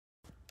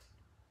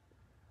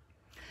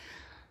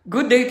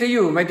Good day to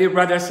you, my dear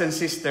brothers and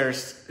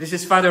sisters. This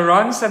is Father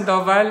Ron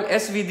Sandoval,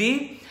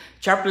 SVD,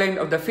 Chaplain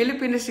of the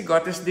Philippine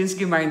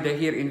Gottesdienstgemeinde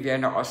here in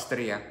Vienna,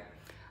 Austria.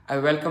 I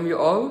welcome you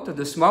all to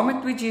this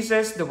moment with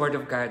Jesus, the Word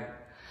of God.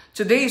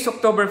 Today is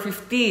October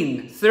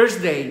 15,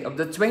 Thursday of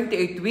the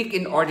 28th week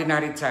in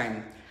Ordinary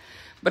Time.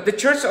 But the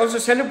Church also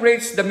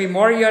celebrates the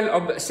memorial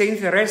of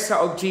Saint Teresa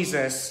of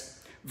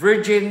Jesus,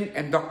 Virgin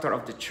and Doctor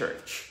of the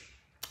Church.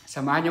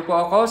 Samahan niyo po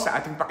ako sa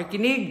ating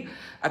pakikinig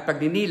at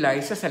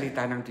pagninilay sa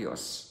salita ng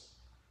Diyos.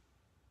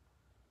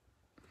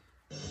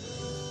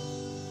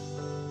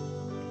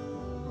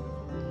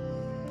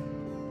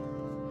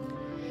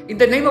 In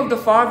the name of the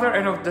Father,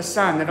 and of the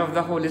Son, and of the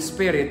Holy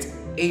Spirit,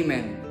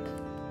 Amen.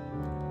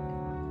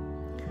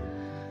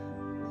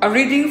 A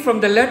reading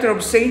from the letter of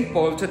St.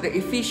 Paul to the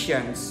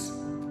Ephesians.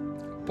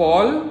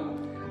 Paul,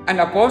 an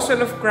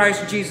apostle of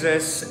Christ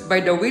Jesus, by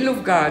the will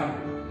of God,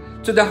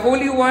 to the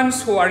holy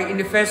ones who are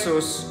in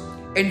Ephesus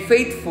and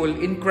faithful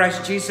in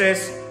Christ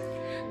Jesus,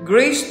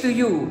 grace to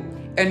you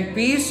and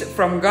peace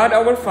from God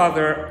our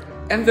Father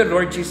and the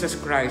Lord Jesus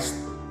Christ.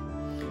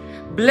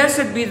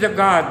 Blessed be the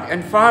God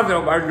and Father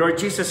of our Lord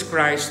Jesus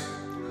Christ,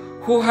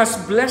 who has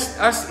blessed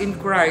us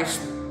in Christ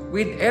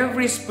with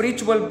every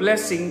spiritual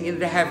blessing in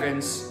the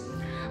heavens,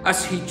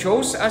 as He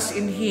chose us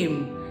in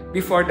Him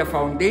before the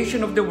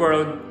foundation of the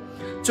world,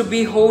 to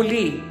be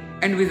holy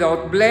and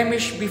without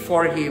blemish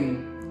before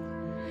Him.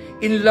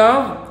 In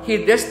love,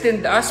 He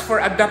destined us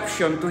for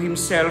adoption to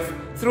Himself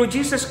through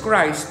Jesus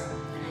Christ,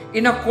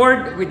 in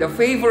accord with the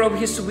favor of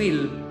His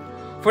will,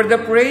 for the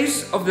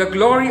praise of the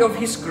glory of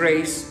His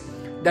grace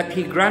that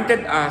He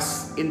granted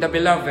us in the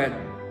Beloved.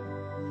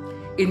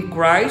 In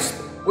Christ,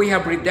 we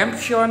have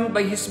redemption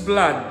by His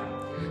blood,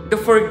 the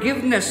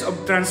forgiveness of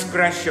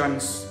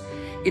transgressions,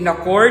 in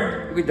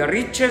accord with the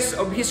riches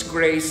of His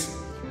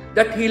grace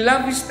that He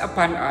lavished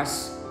upon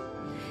us.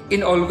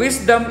 In all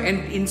wisdom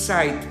and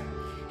insight,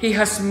 He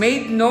has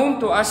made known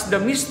to us the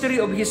mystery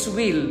of His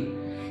will,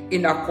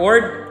 in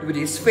accord with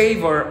His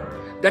favor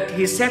that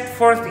He set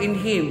forth in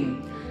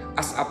Him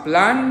as a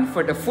plan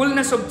for the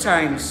fullness of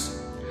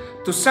times,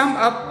 to sum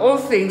up all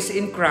things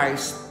in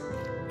Christ,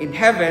 in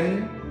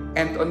heaven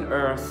and on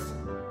earth.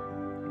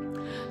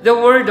 The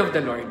word of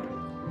the Lord.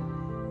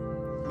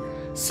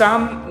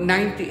 Psalm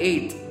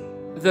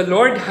 98. The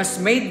Lord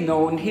has made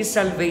known His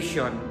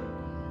salvation.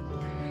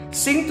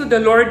 Sing to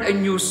the Lord a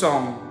new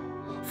song,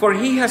 for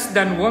He has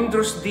done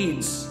wondrous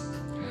deeds.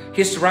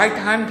 His right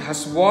hand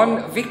has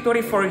won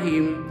victory for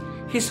Him,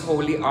 His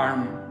holy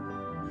arm.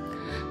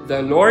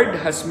 The Lord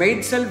has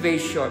made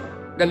salvation.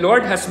 The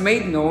Lord has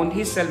made known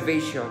His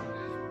salvation.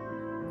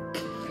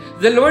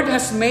 The Lord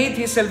has made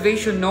His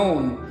salvation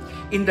known.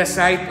 In the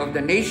sight of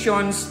the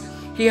nations,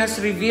 He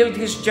has revealed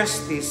His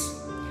justice.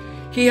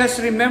 He has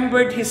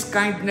remembered His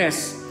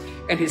kindness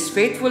and His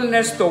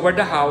faithfulness toward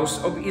the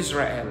house of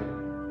Israel.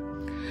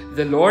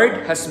 The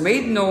Lord has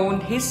made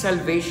known His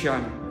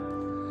salvation.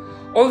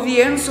 All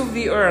the ends of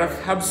the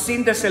earth have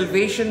seen the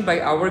salvation by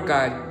our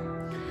God.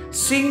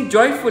 Sing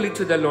joyfully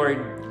to the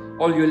Lord.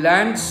 All you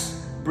lands,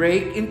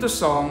 break into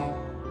song,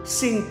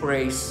 sing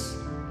praise.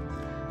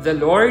 The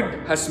Lord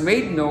has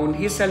made known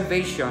His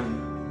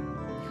salvation.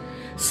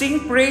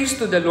 Sing praise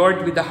to the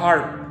Lord with the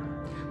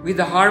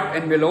harp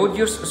and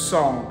melodious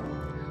song,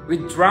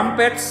 with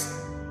trumpets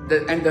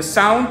and the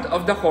sound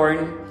of the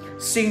horn.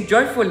 Sing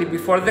joyfully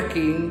before the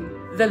King,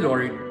 the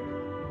Lord.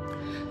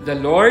 The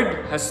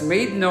Lord has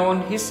made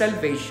known His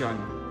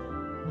salvation.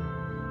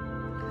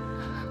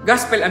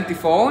 Gospel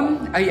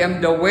antiphon, I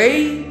am the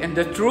way and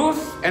the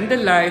truth and the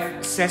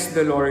life, says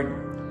the Lord.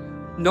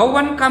 No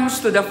one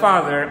comes to the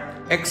Father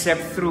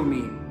except through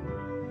me.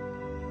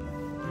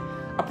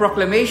 A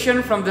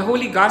proclamation from the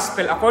Holy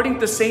Gospel according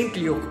to St.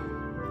 Luke.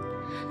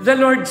 The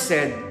Lord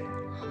said,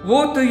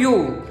 Woe to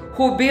you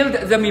who build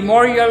the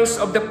memorials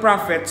of the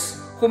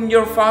prophets whom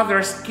your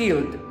fathers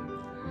killed.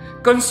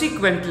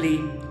 Consequently,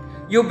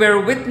 you bear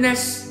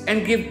witness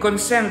and give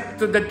consent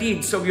to the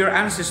deeds of your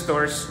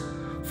ancestors,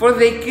 for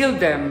they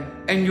killed them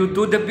and you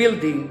do the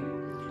building.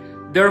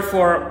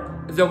 Therefore,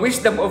 the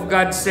wisdom of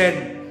God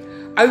said,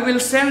 I will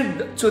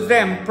send to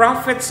them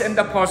prophets and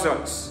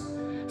apostles.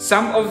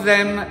 Some of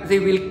them they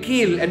will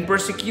kill and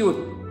persecute,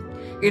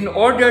 in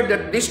order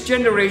that this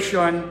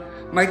generation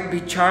might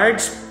be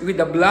charged with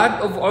the blood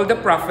of all the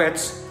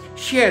prophets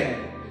shed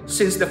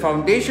since the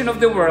foundation of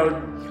the world,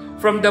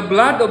 from the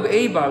blood of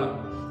Abel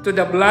to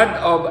the blood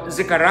of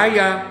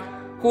Zechariah,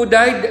 who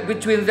died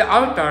between the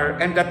altar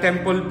and the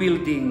temple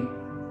building.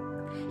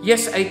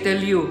 Yes, I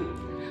tell you,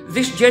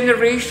 this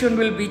generation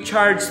will be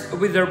charged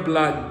with their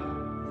blood.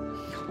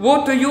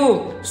 Woe to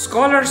you,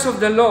 scholars of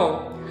the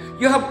law!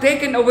 You have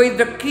taken away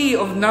the key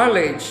of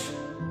knowledge.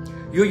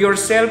 You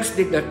yourselves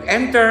did not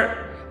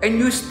enter, and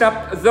you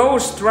stopped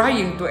those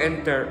trying to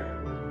enter.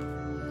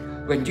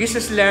 When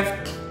Jesus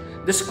left,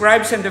 the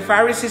scribes and the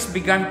Pharisees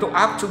began to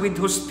act with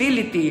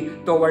hostility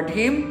toward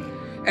Him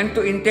and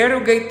to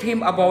interrogate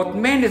Him about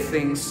many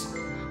things,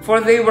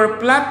 for they were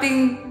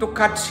plotting to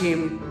catch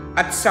Him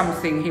at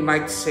something He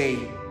might say.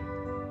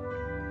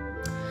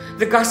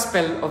 The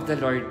Gospel of the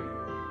Lord.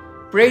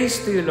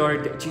 Praise to you,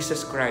 Lord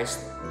Jesus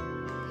Christ.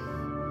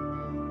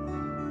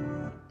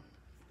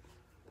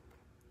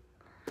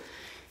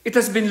 It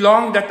has been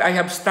long that I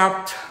have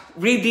stopped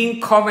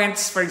reading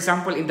comments, for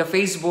example, in the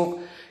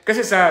Facebook,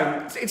 because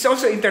it's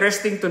also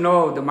interesting to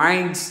know the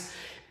minds,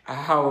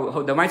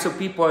 how the minds of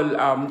people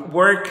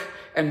work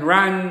and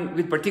run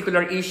with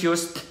particular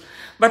issues.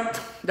 But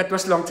that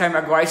was a long time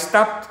ago. I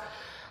stopped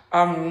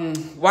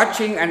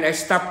watching and I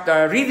stopped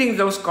reading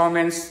those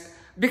comments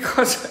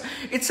because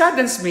it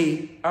saddens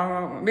me,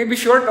 maybe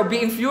short of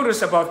being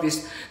furious about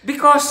this,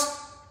 because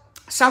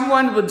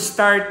someone would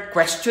start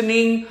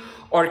questioning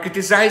or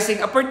criticizing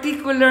a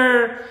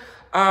particular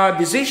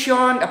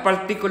decision, a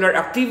particular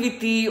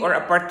activity, or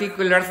a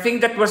particular thing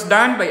that was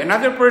done by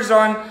another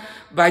person,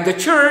 by the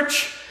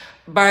church,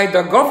 by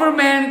the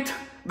government,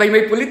 by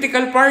my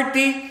political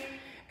party.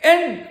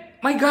 And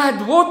my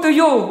God, woe to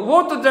you,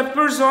 woe to the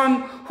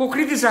person who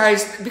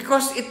criticized,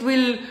 because it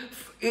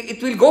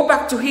will go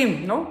back to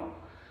him, no?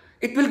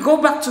 It will go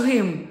back to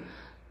him.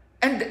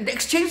 And the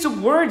exchange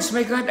of words,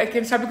 my God,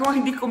 sabi ko,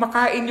 hindi ko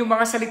makain yung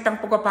mga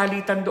salitang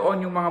pagpapalitan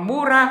doon, yung mga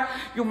mura,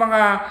 yung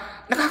mga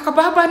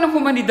nakakababa ng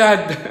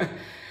humanidad.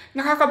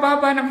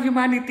 Nakakababa ng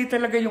humanity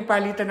talaga yung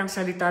palitan ng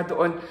salita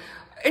doon.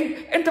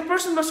 And the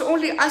person was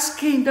only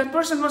asking, that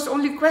person was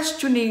only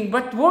questioning,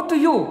 but woe to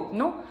you,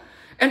 no?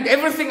 And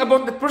everything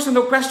about that person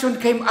who questioned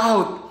came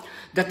out.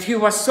 That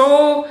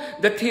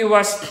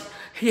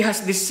he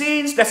has these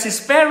sins, that his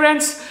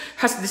parents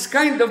has this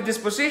kind of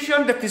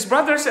disposition, that his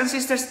brothers and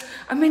sisters,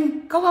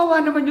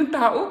 kawawa naman yung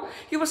tao.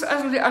 He was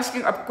only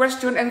asking a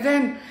question, and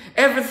then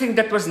everything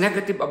that was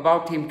negative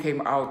about him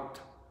came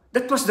out.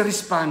 That was the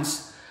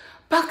response.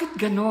 Bakit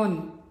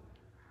ganon?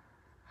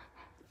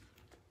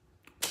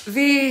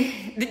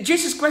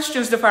 Jesus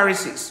questions the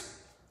Pharisees.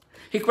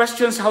 He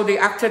questions how they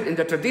acted in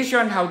the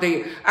tradition, how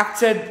they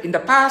acted in the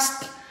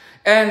past,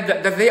 and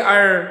that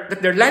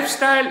their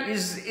lifestyle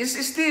is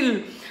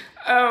still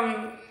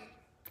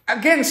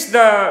against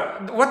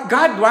what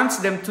God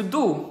wants them to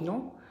do,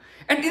 no?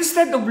 And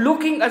instead of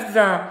looking at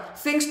the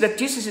things that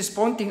Jesus is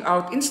pointing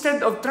out,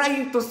 instead of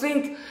trying to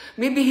think,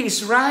 maybe he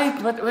is right,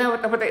 what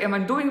am I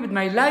doing with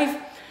my life?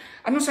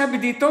 Ano sabi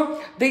dito?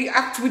 They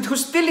act with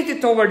hostility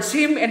towards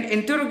him and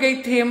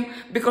interrogate him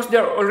because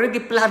they're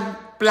already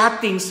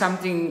plotting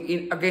something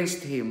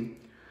against him.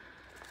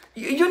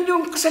 Yun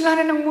yung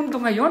kasalanan ng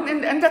mundo ngayon,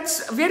 and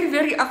that's very,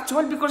 very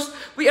actual because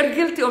we are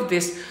guilty of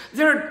this.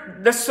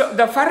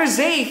 The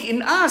Pharisee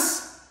in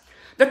us,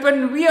 that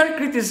when we are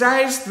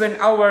criticized, when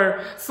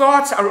our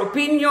thoughts, our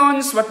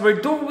opinions, what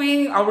we're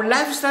doing, our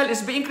lifestyle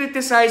is being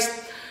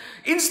criticized,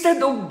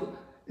 instead of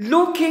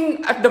looking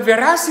at the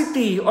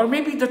veracity or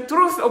maybe the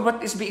truth of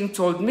what is being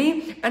told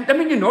me, and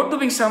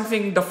doing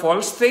something, the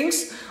false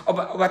things,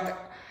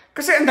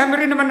 kasi ang dami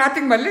rin naman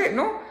nating mali,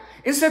 no?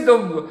 Instead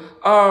of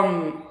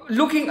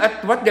looking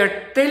at what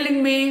they're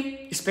telling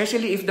me,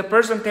 especially if the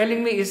person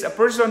telling me is a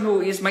person who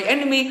is my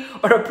enemy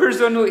or a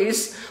person who a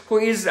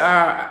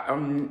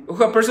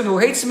person who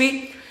hates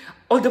me,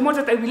 all the more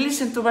that I will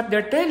listen to what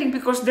they're telling,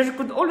 because there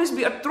could always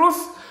be a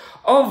truth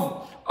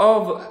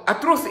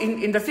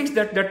in the things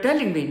that they're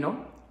telling me,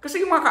 no?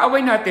 Kasi yung mga kaaway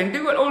natin, they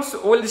will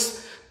also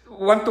always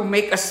want to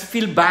make us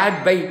feel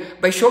bad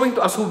by showing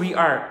to us who we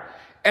are.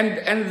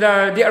 And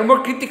they are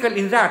more critical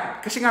in that.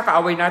 Kasi nga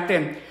kaaway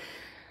natin.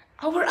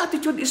 Our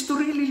attitude is to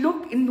really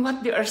look in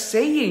what they are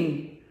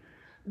saying,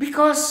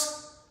 because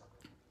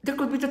there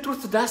could be the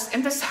truth to us,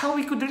 and that's how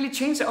we could really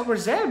change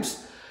ourselves.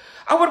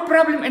 Our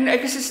problem, and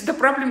I guess it's the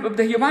problem of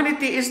the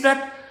humanity, is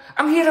that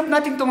ang hirap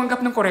nating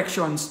tumanggap ng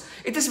corrections.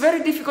 It is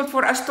very difficult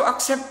for us to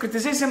accept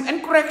criticism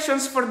and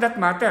corrections for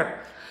that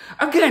matter.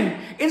 Again,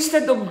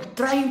 instead of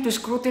trying to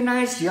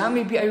scrutinize,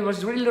 maybe I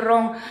was really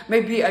wrong,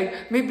 maybe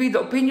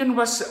the opinion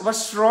was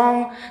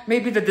wrong,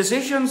 maybe the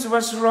decisions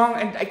was wrong,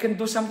 and I can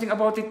do something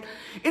about it.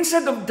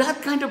 Instead of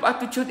that kind of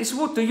attitude, is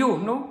woe to you,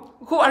 no?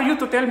 Who are you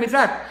to tell me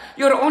that?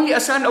 You're only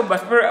a son of a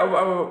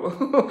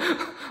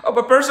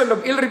person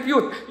of ill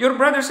repute. Your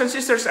brothers and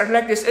sisters are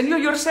like this, and you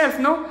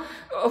yourself, no?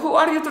 Who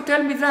are you to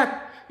tell me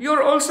that? You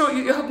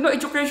have no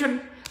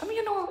education.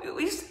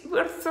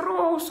 We're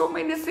throw so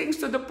many things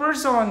to the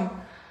person.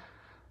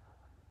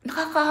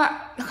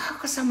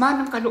 Nakakasama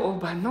ng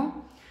kalooban,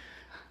 no?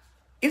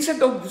 Instead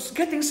of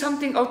getting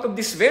something out of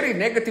this very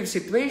negative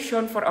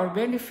situation for our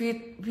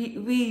benefit,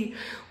 we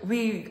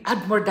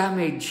add more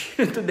damage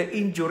to the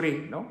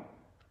injury, no?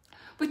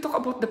 We talk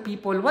about the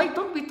people. Why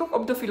don't we talk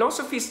of the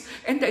philosophies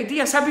and the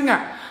ideas? Sabi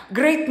nga,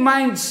 great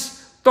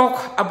minds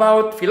talk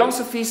about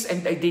philosophies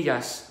and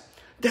ideas.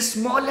 The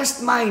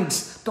smallest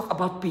minds talk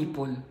about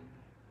people.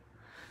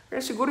 Kaya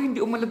siguro hindi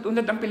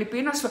umalad-unlad ang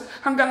Pilipinas.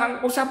 Hanggang ang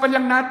usapan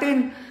lang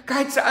natin,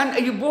 kahit saan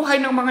ay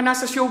buhay ng mga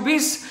nasa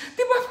showbiz.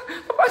 Di ba?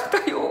 Paano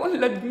tayo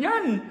unlad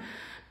niyan?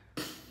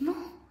 No?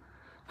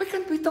 Why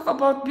can't we talk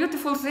about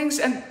beautiful things?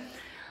 And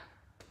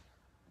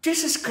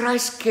Jesus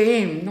Christ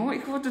came. No?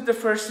 Equal to the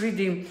first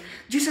reading.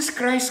 Jesus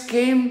Christ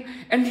came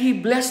and He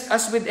blessed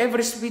us with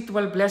every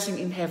spiritual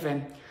blessing in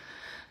heaven.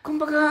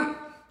 Kumbaga,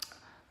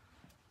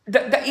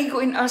 the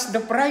ego in us, the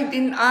pride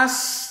in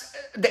us,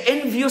 the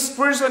envious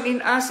person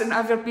in us and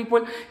other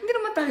people. Hindi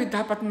naman tayo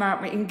dapat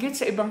mainggit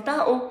sa ibang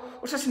tao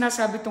o sa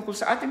sinasabi tungkol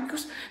sa atin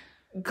because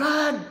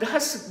God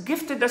has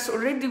gifted us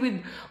already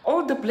with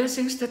all the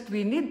blessings that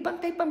we need.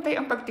 Pantay-pantay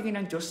ang pagtingin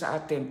ng Diyos sa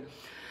atin.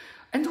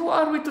 And who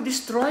are we to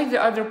destroy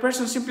the other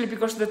person simply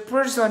because that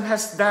person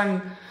has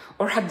done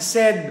or had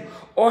said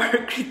or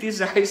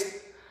criticized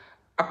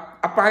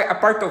a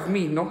part of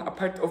me, no? A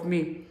part of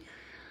me.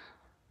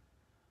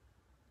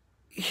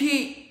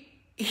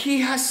 He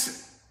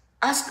has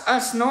asked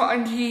us, no?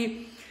 And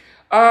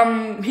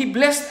He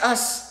blessed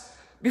us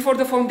before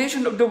the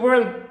foundation of the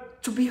world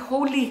to be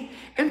holy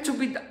and to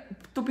be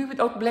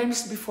without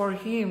blemish before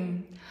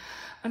Him.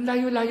 Ang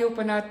layo-layo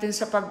pa natin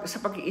sa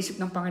pag-iisip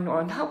ng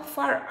Panginoon. How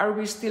far are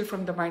we still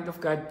from the mind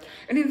of God?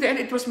 And in the end,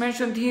 it was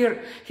mentioned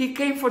here, He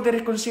came for the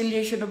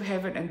reconciliation of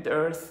heaven and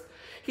earth.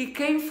 He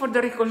came for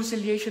the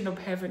reconciliation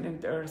of heaven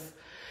and earth.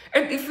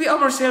 And if we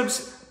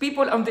ourselves,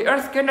 people on the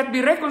earth, cannot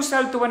be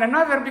reconciled to one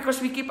another because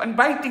we keep on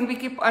biting, we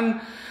keep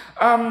on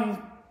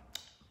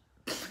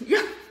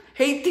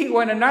hating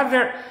one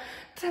another,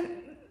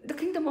 then the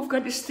kingdom of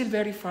God is still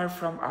very far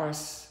from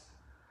us.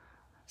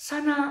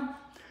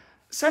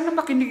 Sana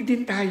makinig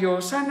din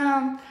tayo.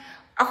 Sana,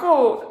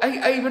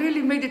 I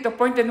really made it a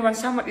point that when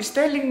someone is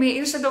telling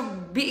me, instead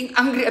of being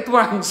angry at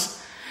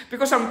once,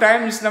 because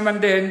sometimes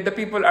naman din, the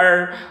people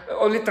are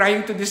only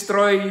trying to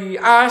destroy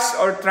us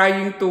or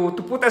trying to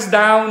put us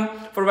down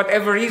for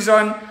whatever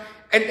reason.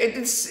 And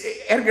it's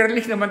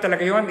ergerlich naman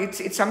talaga yun.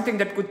 It's something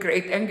that could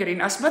create anger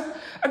in us. But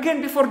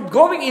again, before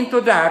going into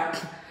that,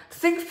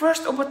 think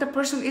first of what the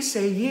person is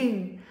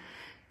saying.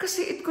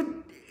 Kasi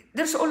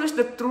there's always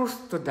the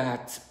truth to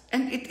that.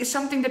 And it is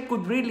something that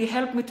could really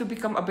help me to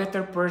become a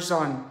better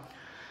person.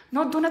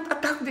 No, do not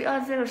attack the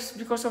others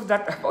because of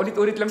that.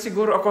 Ulit-ulit lang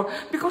siguro ako.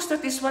 Because that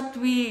is what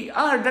we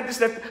are. That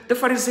is the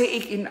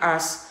Pharisaic in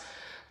us.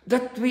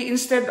 That we,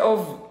 instead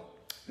of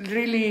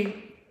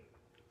really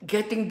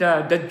getting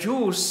the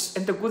juice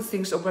and the good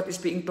things of what is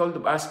being told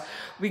of us,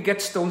 we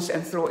get stones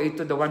and throw it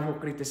to the one who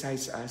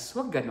criticizes us.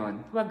 Wag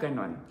ganon. Wag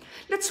ganon.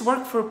 Let's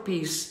work for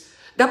peace.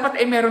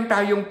 Dapat ay meron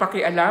tayong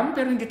pakialam,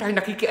 pero hindi tayo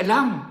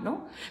nakikialam,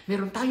 no?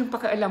 Meron tayong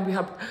pakialam.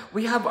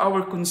 We have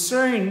our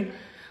concern,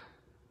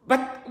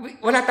 but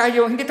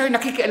hindi tayo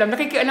nakikialam.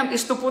 Nakikialam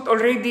is to put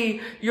already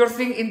your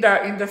thing in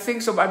the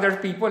things of other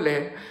people,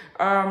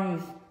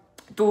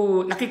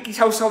 to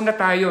nakikisaw-saw na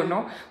tayo,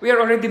 no? We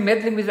are already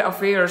meddling with the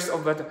affairs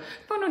of that.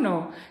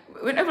 No.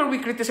 Whenever we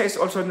criticize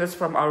also, that's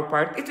from our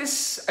part, it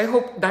is, I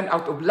hope, done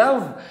out of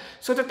love,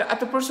 so that the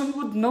other person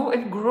would know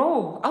and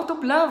grow out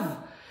of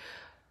love.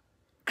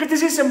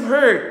 Criticism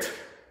hurt.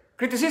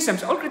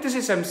 All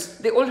criticisms,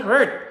 they all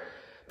hurt.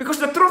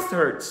 Because the truth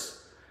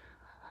hurts.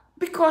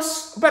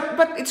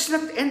 But it's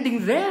not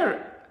ending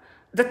there.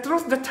 The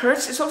truth that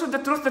hurts is also the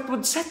truth that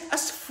would set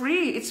us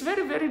free. It's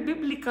very, very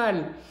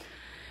biblical.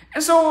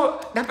 And so,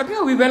 dapat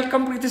nga, we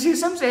welcome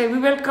criticisms. We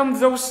welcome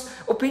those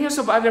opinions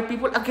of other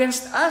people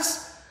against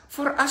us,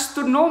 for us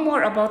to know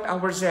more about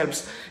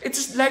ourselves.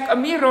 It's like a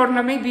mirror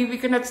na maybe we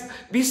cannot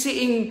be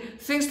seeing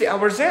things to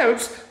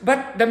ourselves,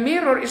 but the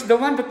mirror is the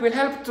one that will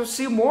help to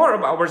see more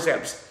of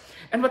ourselves.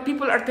 And what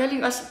people are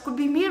telling us could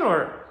be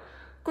mirror.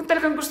 Kung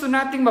talagang gusto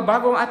nating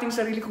mabago ang ating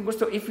sarili, kung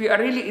gusto, if we are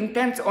really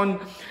intent on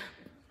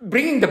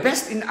bringing the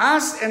best in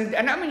us and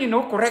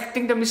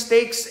correcting the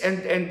mistakes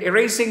and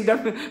erasing the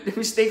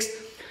mistakes,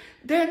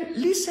 then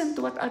listen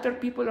to what other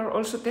people are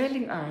also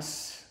telling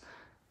us.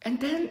 And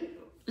then,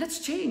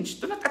 let's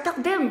change. Do not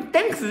attack them.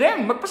 Thank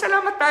them.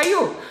 Magpasalamat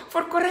tayo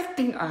for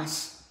correcting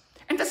us.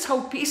 And that's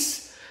how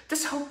peace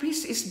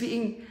is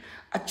being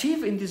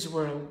achieved in this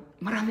world.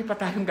 Marami pa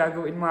tayong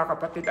gagawin, mga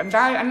kapatid.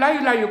 Ang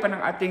layo-layo pa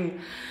ng ating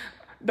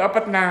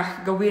dapat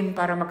na gawin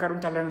para magkaroon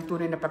talaga ng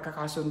tunay na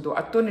pagkakasundo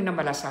at tunay na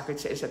malasakit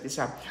sa isa't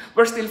isa.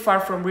 We're still far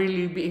from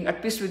really being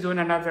at peace with one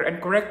another and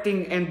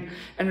correcting and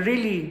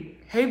really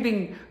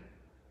having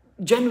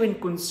genuine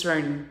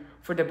concern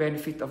for the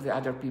benefit of the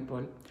other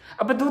people.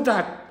 But do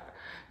that.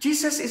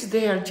 Jesus is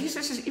there.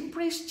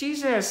 Embrace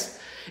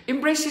Jesus.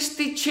 Embrace His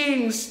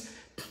teachings.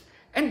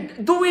 And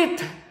do it.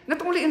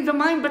 Not only in the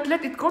mind, but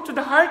let it go to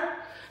the heart.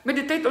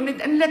 Meditate on it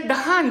and let the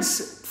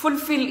hands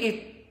fulfill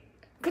it.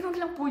 Ganun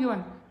lang po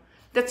yun.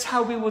 That's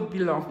how we would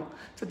belong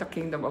to the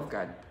kingdom of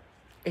God.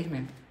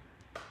 Amen.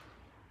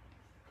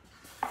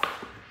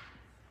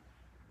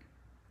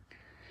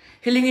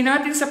 Hilingin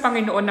natin sa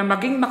Panginoon na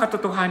maging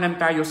makatotohanan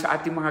tayo sa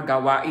ating mga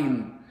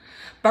gawain.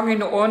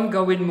 Panginoon,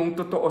 gawin mong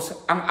totoo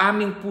ang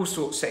aming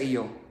puso sa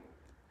iyo.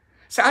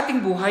 Sa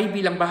ating buhay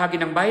bilang bahagi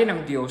ng bayan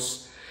ng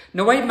Diyos,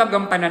 naway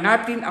magampanan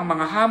natin ang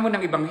mga hamon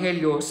ng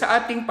Ebanghelyo sa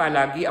ating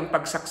palagi ang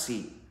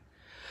pagsaksi.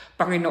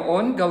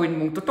 Panginoon, gawin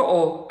mong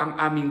totoo ang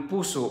aming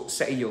puso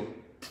sa iyo.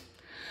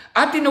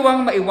 At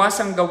tinawang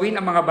maiwasang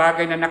gawin ang mga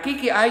bagay na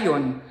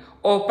nakikiayon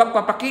o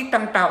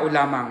pagpapakitang tao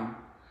lamang.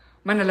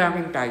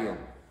 Manalangin tayo.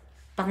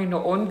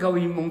 Panginoon,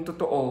 gawin mong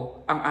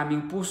totoo ang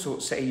aming puso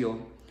sa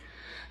iyo.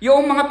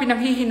 Yung mga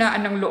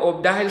pinanghihinaan ng loob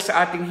dahil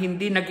sa ating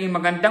hindi naging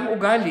magandang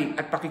ugali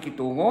at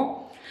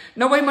pakikitungo,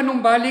 Naway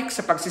manumbalik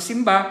sa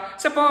pagsisimba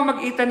sa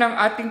pamamagitan ng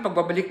ating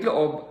pagbabalik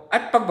loob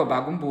at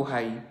pagbabagong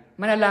buhay.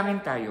 Manalangin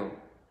tayo.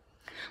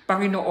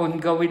 Panginoon,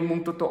 gawin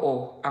mong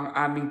totoo ang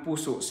aming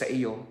puso sa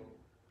iyo.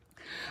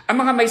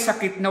 Ang mga may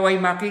sakit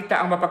naway makita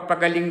ang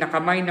mapagpagaling na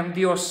kamay ng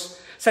Diyos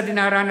sa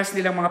dinaranas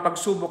nilang mga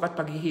pagsubok at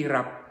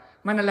paghihirap.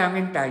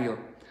 Manalangin tayo.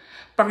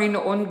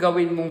 Panginoon,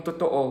 gawin mong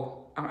totoo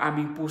ang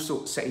aming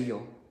puso sa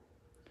iyo.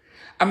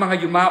 Ang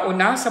mga yumao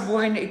na sa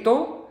buhay na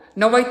ito,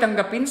 naway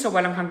tanggapin sa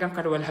walang hanggang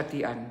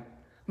kaluwalhatian.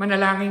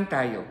 Manalangin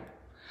tayo.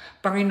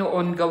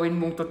 Panginoon, gawin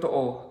mong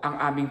totoo ang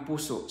aming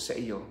puso sa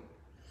iyo.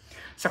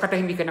 Sa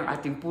katahimikan ng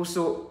ating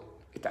puso,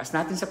 itaas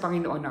natin sa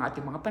Panginoon ang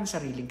ating mga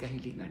pansariling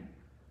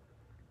kahilingan.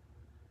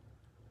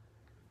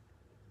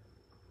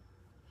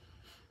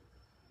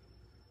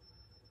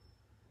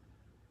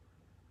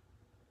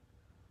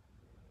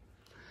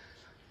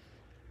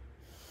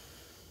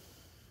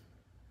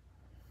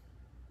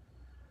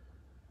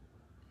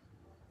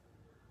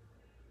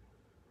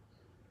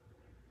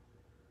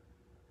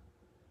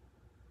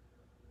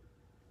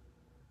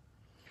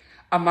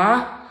 Ama,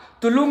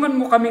 tulungan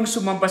mo kaming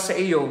sumamba sa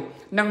iyo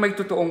ng may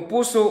totoong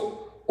puso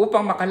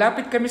upang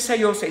makalapit kami sa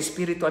iyo sa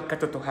espiritu at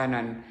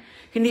katotohanan.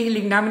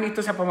 Hinihiling namin ito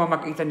sa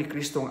pamamagitan ni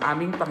Kristo ang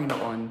aming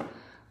Panginoon.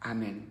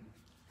 Amen.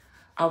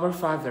 Our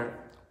Father,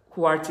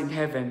 who art in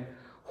heaven,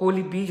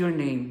 holy be your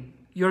name.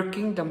 Your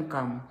kingdom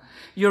come.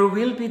 Your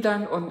will be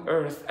done on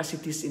earth as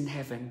it is in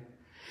heaven.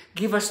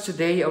 Give us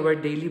today our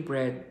daily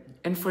bread,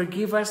 and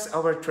forgive us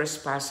our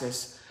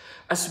trespasses,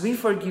 as we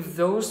forgive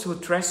those who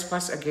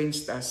trespass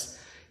against us.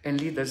 And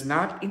lead us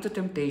not into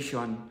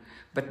temptation,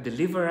 but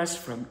deliver us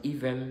from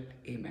evil.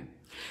 Amen.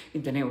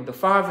 In the name of the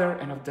Father,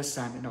 and of the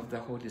Son, and of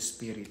the Holy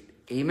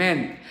Spirit.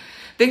 Amen.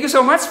 Thank you so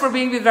much for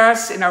being with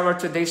us in our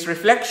today's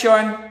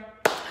reflection.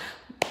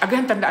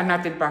 Again, tandaan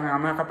natin pa nga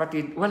mga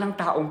kapatid, walang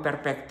taong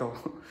perpekto.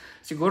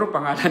 Siguro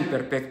pangalan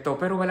perpekto,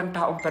 pero walang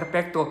taong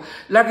perpekto.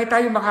 Lagi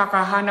tayo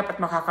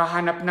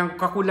makakahanap ng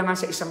kakulangan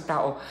sa isang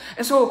tao.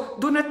 And so,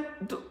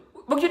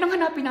 wag yun ang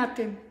hanapin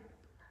natin.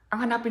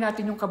 Ang hanapin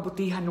natin yung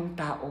kabutihan ng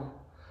tao.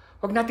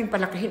 Huwag nating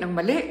palakahin ang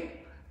mali.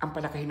 Ang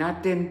palakahin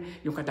natin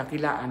yung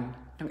kadakilaan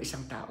ng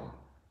isang tao.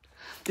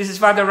 This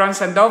is Father Ron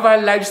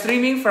Sandoval, live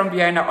streaming from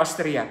Vienna,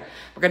 Austria.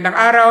 Magandang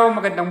araw,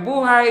 magandang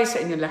buhay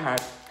sa inyong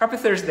lahat.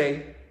 Happy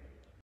Thursday!